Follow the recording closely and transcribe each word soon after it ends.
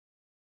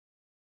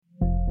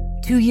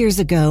2 years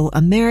ago,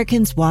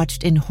 Americans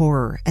watched in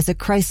horror as a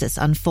crisis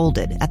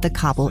unfolded at the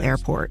Kabul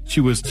airport.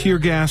 She was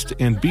tear-gassed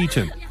and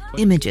beaten.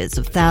 Images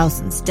of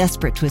thousands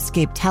desperate to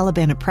escape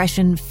Taliban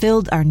oppression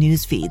filled our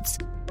news feeds.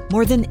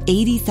 More than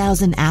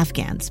 80,000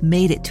 Afghans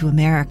made it to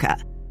America.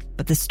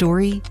 But the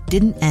story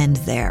didn't end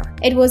there.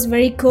 It was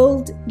very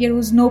cold. There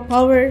was no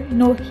power,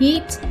 no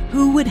heat.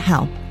 Who would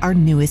help our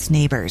newest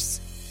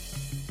neighbors?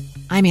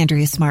 I'm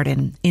Andrea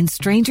Smartin. In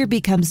Stranger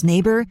Becomes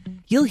Neighbor,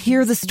 you'll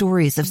hear the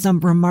stories of some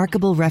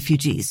remarkable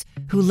refugees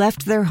who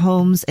left their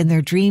homes and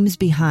their dreams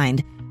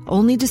behind,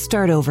 only to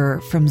start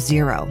over from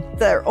zero.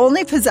 Their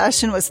only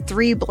possession was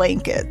 3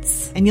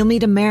 blankets. And you'll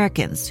meet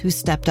Americans who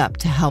stepped up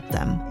to help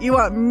them. You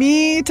want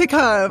me to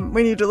come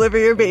when you deliver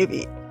your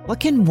baby. What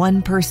can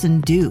one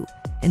person do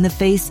in the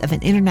face of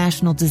an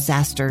international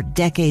disaster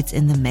decades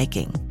in the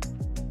making?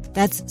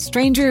 That's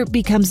Stranger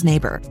Becomes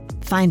Neighbor.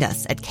 Find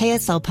us at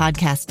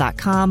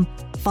kslpodcast.com.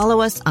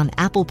 Follow us on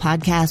Apple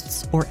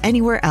Podcasts or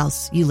anywhere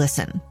else you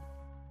listen.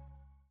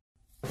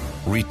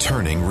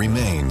 Returning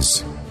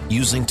Remains.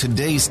 Using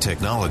today's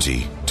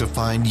technology to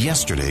find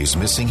yesterday's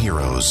missing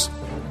heroes.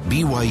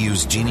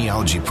 BYU's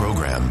genealogy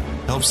program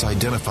helps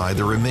identify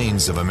the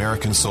remains of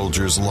American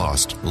soldiers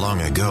lost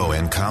long ago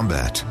in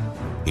combat.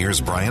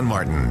 Here's Brian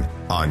Martin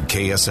on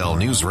KSL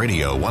News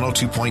Radio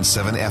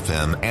 102.7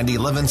 FM and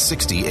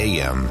 1160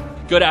 AM.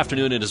 Good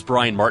afternoon. It is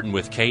Brian Martin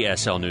with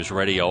KSL News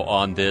Radio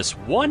on this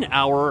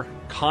 1-hour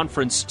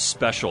conference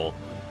special,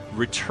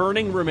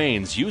 Returning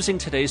Remains, using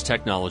today's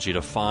technology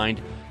to find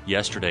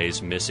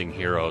yesterday's missing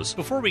heroes.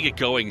 Before we get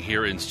going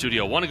here in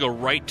studio, I want to go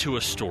right to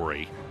a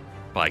story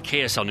by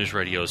KSL News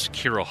Radio's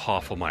Kira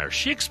Hoffelmeyer.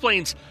 She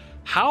explains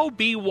how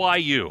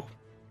BYU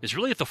is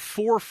really at the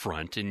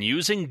forefront in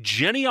using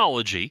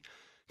genealogy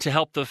to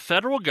help the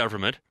federal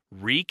government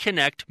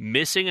reconnect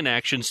missing in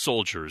action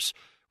soldiers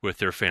with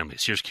their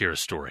families. Here's Kira's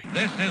story.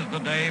 This is the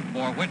day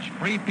for which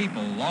free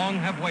people long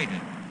have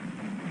waited.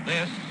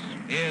 This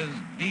is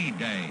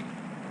D-Day.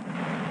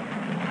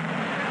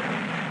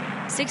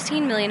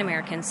 16 million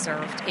Americans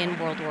served in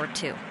World War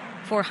II.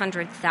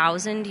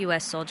 400,000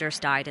 U.S. soldiers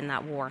died in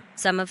that war,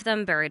 some of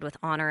them buried with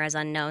honor as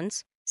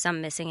unknowns,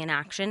 some missing in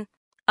action,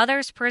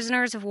 others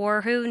prisoners of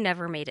war who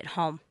never made it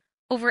home.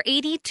 Over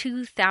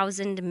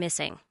 82,000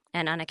 missing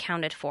and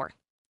unaccounted for.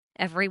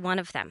 Every one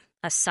of them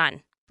a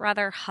son,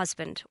 brother,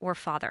 husband, or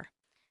father.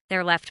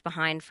 They're left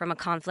behind from a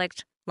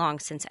conflict long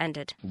since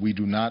ended. We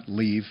do not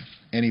leave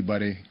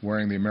anybody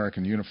wearing the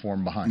American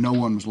uniform behind. No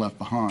one was left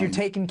behind. You're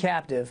taken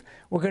captive.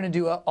 We're going to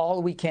do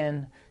all we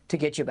can to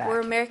get you back. We're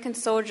American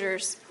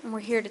soldiers, and we're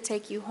here to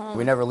take you home.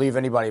 We never leave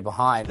anybody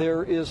behind.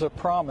 There is a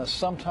promise,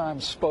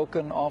 sometimes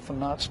spoken, often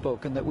not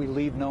spoken, that we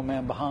leave no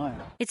man behind.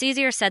 It's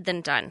easier said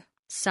than done.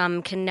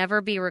 Some can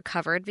never be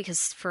recovered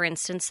because, for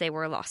instance, they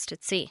were lost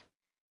at sea.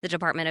 The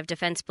Department of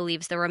Defense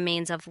believes the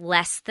remains of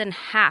less than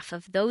half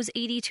of those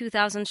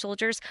 82,000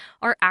 soldiers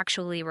are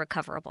actually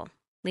recoverable,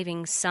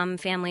 leaving some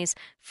families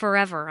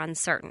forever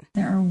uncertain.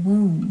 There are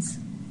wounds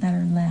that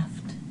are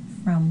left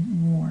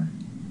from war,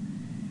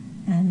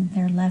 and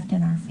they're left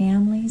in our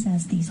families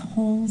as these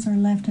holes are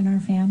left in our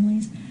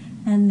families,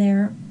 and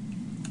they're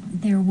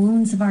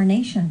wounds of our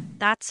nation.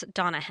 That's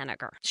Donna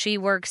Henniger. She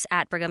works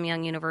at Brigham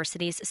Young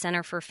University's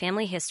Center for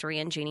Family History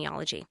and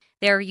Genealogy.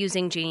 They're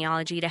using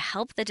genealogy to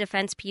help the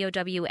Defense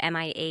POW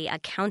MIA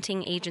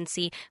accounting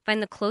agency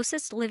find the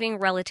closest living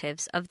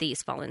relatives of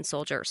these fallen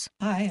soldiers.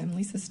 Hi, I'm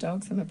Lisa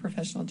Stokes. I'm a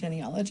professional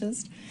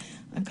genealogist.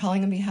 I'm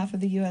calling on behalf of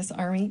the U.S.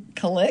 Army.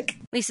 Click.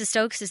 Lisa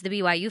Stokes is the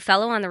BYU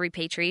Fellow on the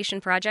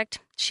Repatriation Project.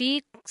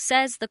 She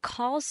says the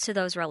calls to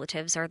those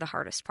relatives are the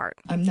hardest part.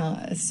 I'm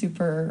not a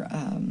super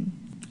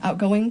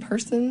outgoing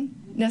person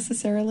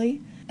necessarily,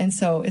 and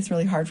so it's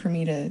really hard for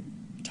me to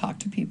talk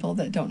to people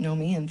that don't know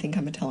me and think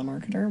I'm a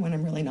telemarketer when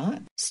I'm really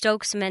not.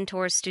 Stokes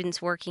mentors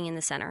students working in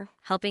the center,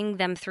 helping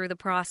them through the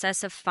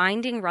process of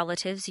finding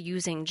relatives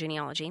using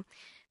genealogy.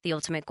 The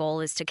ultimate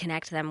goal is to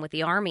connect them with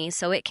the Army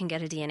so it can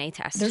get a DNA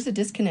test. There's a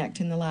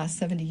disconnect in the last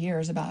 70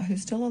 years about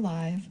who's still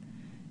alive,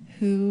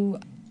 who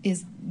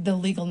is the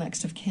legal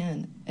next of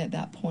kin at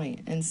that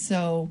point. And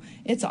so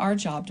it's our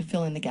job to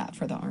fill in the gap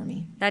for the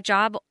Army. That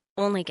job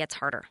only gets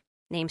harder.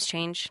 Names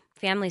change,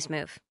 families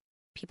move,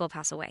 people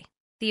pass away.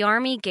 The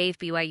Army gave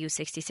BYU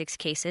 66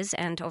 cases,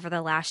 and over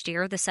the last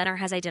year, the center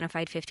has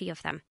identified 50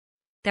 of them.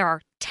 There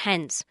are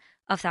tens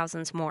of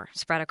thousands more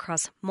spread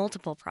across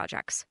multiple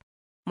projects.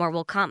 More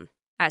will come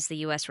as the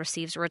U.S.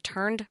 receives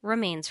returned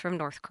remains from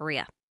North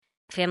Korea.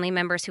 Family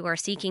members who are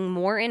seeking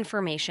more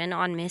information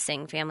on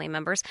missing family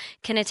members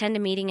can attend a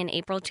meeting in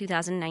April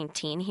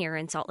 2019 here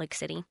in Salt Lake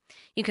City.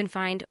 You can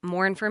find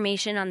more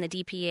information on the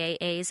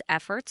DPAA's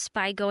efforts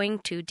by going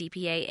to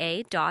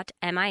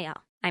dpaa.mil.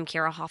 I'm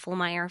Kira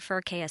Hoffelmeyer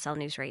for KSL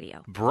News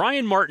Radio.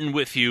 Brian Martin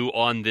with you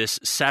on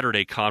this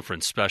Saturday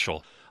conference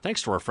special.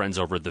 Thanks to our friends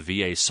over at the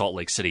VA Salt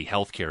Lake City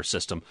Healthcare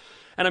System.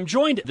 And I'm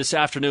joined this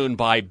afternoon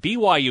by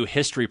BYU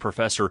history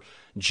professor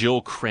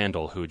Jill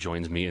Crandall, who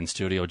joins me in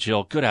studio.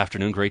 Jill, good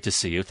afternoon. Great to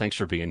see you. Thanks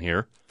for being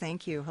here.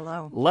 Thank you.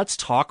 Hello. Let's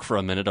talk for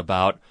a minute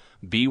about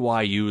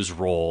BYU's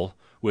role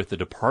with the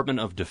Department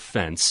of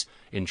Defense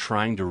in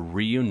trying to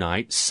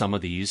reunite some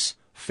of these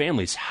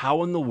families.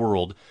 How in the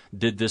world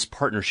did this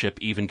partnership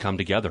even come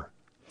together?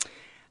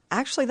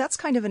 Actually, that's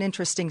kind of an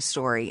interesting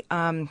story.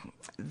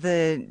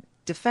 The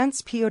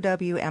Defense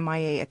POW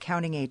MIA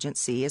Accounting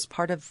Agency is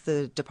part of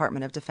the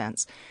Department of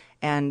Defense,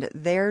 and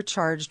they're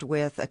charged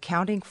with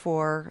accounting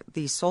for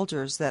the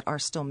soldiers that are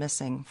still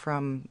missing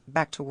from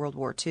back to World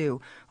War II,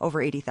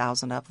 over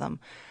 80,000 of them.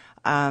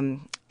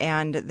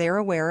 And they're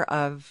aware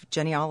of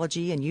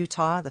genealogy in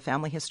Utah, the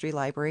Family History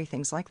Library,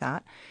 things like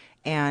that.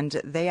 And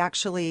they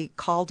actually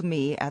called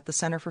me at the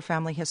Center for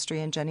Family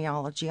History and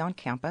Genealogy on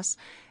campus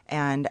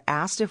and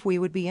asked if we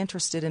would be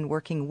interested in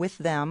working with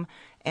them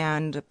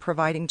and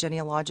providing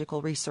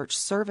genealogical research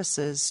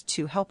services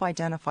to help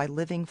identify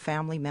living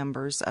family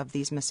members of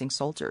these missing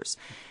soldiers.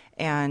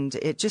 And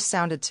it just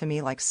sounded to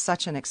me like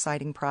such an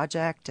exciting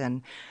project,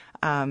 and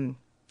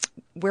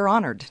we're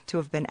honored to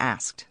have been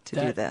asked to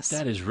do this.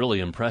 That is really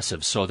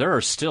impressive. So there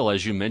are still,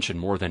 as you mentioned,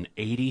 more than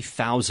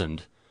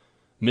 80,000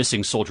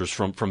 missing soldiers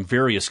from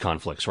various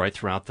conflicts, right,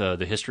 throughout the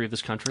history of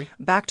this country?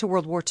 Back to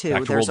World War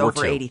II, there's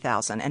over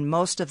 80,000, and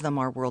most of them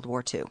are World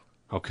War II.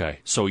 Okay.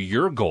 So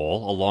your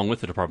goal, along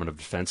with the Department of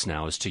Defense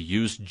now, is to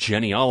use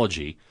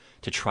genealogy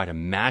to try to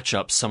match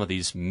up some of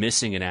these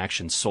missing in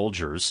action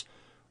soldiers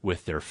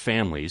with their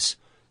families,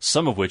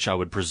 some of which I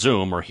would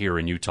presume are here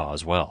in Utah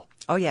as well.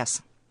 Oh,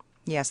 yes.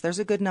 Yes, there's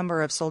a good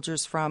number of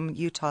soldiers from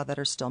Utah that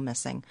are still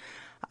missing.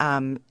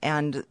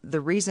 And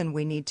the reason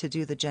we need to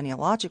do the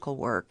genealogical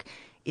work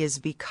is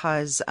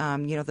because,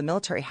 the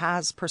military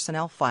has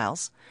personnel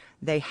files.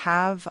 They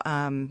have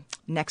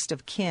next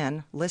of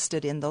kin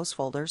listed in those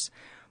folders.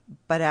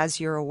 But as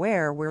you're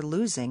aware, we're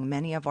losing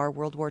many of our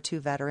World War II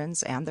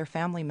veterans and their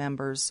family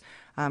members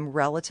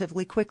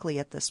relatively quickly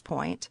at this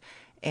point.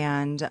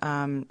 And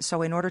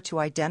so in order to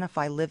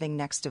identify living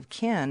next of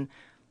kin,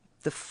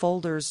 the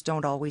folders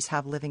don't always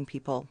have living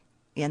people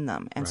in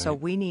them. And so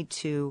we need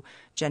to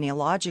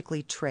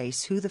genealogically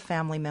trace who the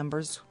family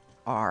members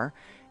are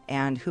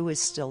and who is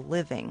still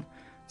living,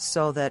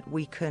 so that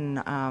we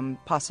can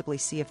possibly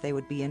see if they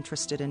would be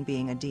interested in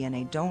being a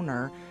DNA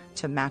donor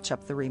to match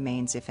up the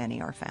remains, if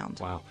any are found.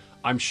 Wow.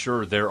 I'm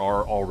sure there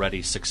are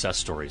already success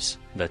stories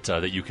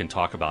that you can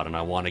talk about, and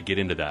I want to get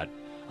into that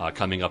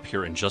coming up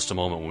here in just a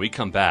moment. When we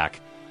come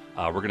back,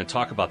 we're going to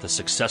talk about the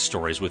success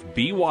stories with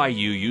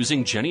BYU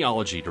using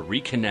genealogy to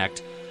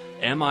reconnect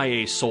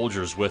MIA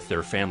soldiers with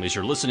their families.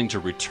 You're listening to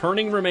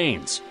Returning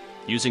Remains,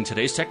 using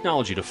today's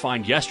technology to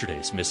find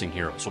yesterday's missing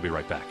heroes. We'll be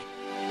right back.